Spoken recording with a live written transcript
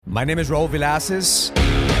My name is Raul Villacis,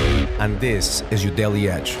 and this is your Daily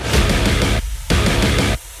Edge.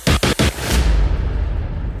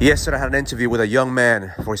 Yesterday, I had an interview with a young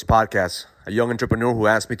man for his podcast, a young entrepreneur who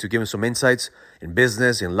asked me to give him some insights in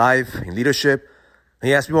business, in life, in leadership. And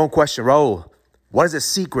he asked me one question: Raul, what is the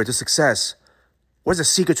secret to success? What is the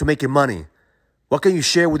secret to making money? What can you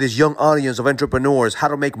share with this young audience of entrepreneurs? How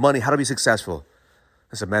to make money, how to be successful?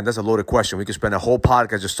 I said, man, that's a loaded question. We could spend a whole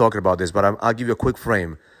podcast just talking about this, but I'll give you a quick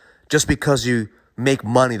frame. Just because you make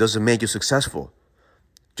money doesn't make you successful.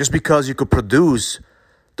 Just because you could produce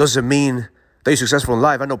doesn't mean that you're successful in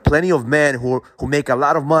life. I know plenty of men who make a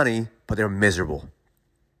lot of money, but they're miserable.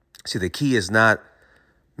 See, the key is not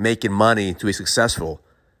making money to be successful.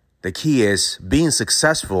 The key is being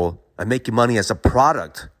successful and making money as a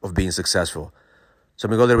product of being successful. So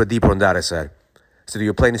I'm going to go a little bit deeper on that, I said.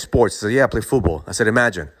 You're playing sports. I said, yeah, I play football. I said,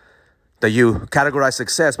 imagine that you categorize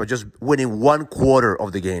success by just winning 1/4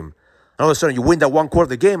 of the game. And all of a sudden, you win that 1/4 of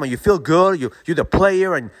the game and you feel good. You're the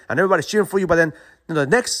player and everybody's cheering for you. But then the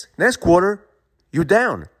next quarter, you're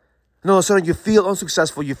down. And all of a sudden, you feel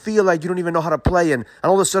unsuccessful. You feel like you don't even know how to play. And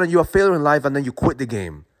all of a sudden, you're a failure in life and then you quit the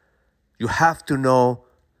game. You have to know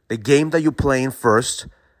the game that you're playing first.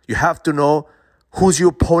 You have to know who's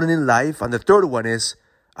your opponent in life. And the third one is,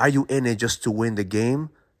 are you in it just to win the game,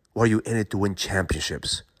 or are you in it to win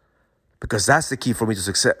championships? Because that's the key for me to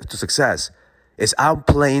success. Is I'm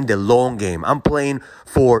playing the long game. I'm playing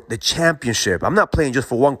for the championship. I'm not playing just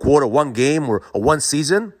for 1/4, one game, or one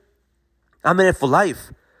season. I'm in it for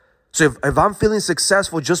life. So if I'm feeling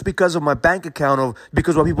successful just because of my bank account, or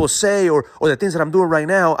because of what people say, or the things that I'm doing right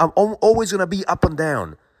now, I'm always going to be up and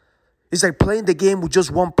down. It's like playing the game with just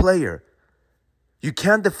one player. You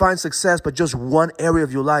can't define success by just one area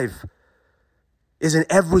of your life. It's in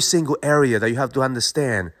every single area that you have to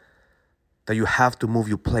understand that you have to move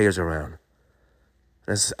your players around.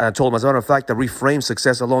 As I told him, as a matter of fact, I reframed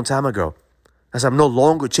success a long time ago. As I'm no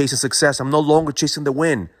longer chasing success, I'm no longer chasing the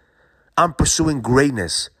win. I'm pursuing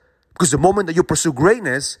greatness. Because the moment that you pursue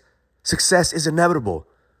greatness, success is inevitable.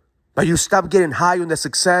 But you stop getting high on the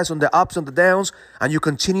success, on the ups and the downs, and you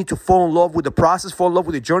continue to fall in love with the process, fall in love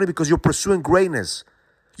with the journey, because you're pursuing greatness.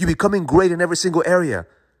 You're becoming great in every single area.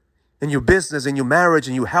 In your business, in your marriage,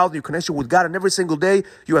 in your health, in your connection with God, and every single day,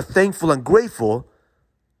 you are thankful and grateful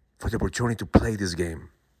for the opportunity to play this game.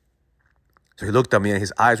 So he looked at me and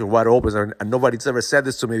his eyes were wide open, and nobody's ever said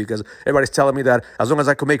this to me, because everybody's telling me that as long as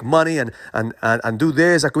I could make money and do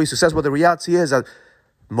this, I could be successful. But the reality is that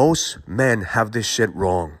most men have this shit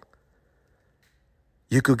wrong.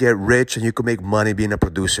 You could get rich and you could make money being a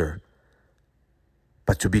producer.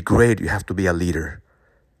 But to be great, you have to be a leader.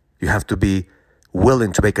 You have to be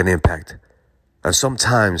willing to make an impact. And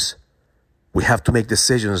sometimes we have to make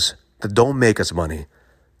decisions that don't make us money.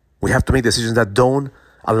 We have to make decisions that don't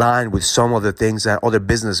align with some of the things that other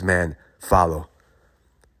businessmen follow.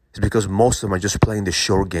 It's because most of them are just playing the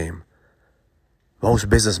short game. Most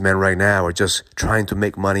businessmen right now are just trying to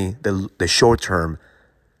make money the short term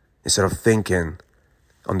instead of thinking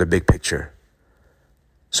on the big picture.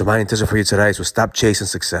 So my intention for you today is to stop chasing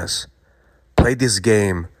success. Play this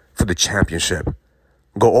game for the championship.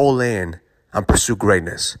 Go all in and pursue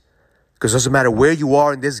greatness. Because it doesn't matter where you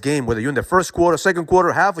are in this game, whether you're in the first quarter, second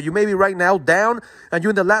quarter, half, or you may be right now down and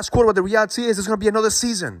you're in the last quarter, but the reality is there's going to be another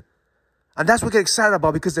season. And that's what we get excited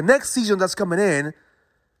about, because the next season that's coming in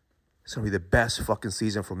is going to be the best fucking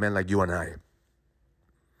season for men like you and I.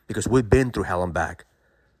 Because we've been through hell and back.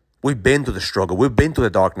 We've been through the struggle. We've been through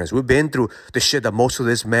the darkness. We've been through the shit that most of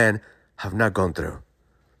these men have not gone through.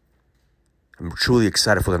 I'm truly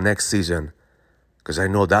excited for the next season, because I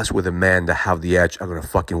know that's where the men that have the edge are going to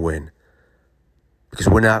fucking win. Because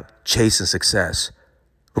we're not chasing success.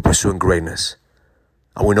 We're pursuing greatness.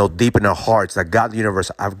 And we know deep in our hearts that God, the universe,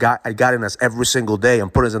 I got in us every single day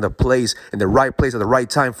and put us in the right place at the right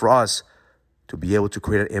time for us to be able to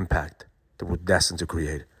create an impact that we're destined to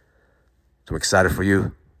create. So I'm excited for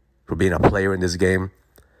you, for being a player in this game,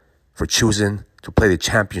 for choosing to play the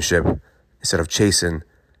championship instead of chasing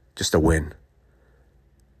just a win.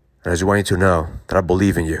 And I just want you to know that I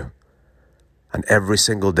believe in you. And every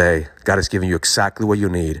single day, God is giving you exactly what you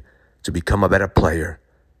need to become a better player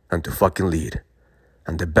and to fucking lead.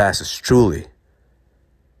 And the best is truly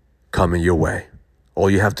coming your way. All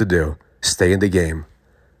you have to do is stay in the game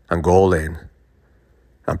and go all in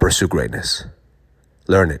and pursue greatness.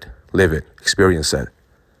 Learn it, live it, experience it.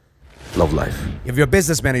 Love life. If you're a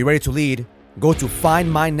businessman and you're ready to lead, go to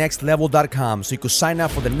findmynextlevel.com so you can sign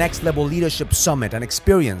up for the Next Level Leadership Summit, an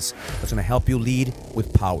experience that's going to help you lead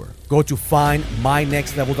with power. Go to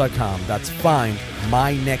findmynextlevel.com. That's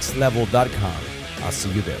findmynextlevel.com. I'll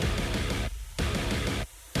see you there.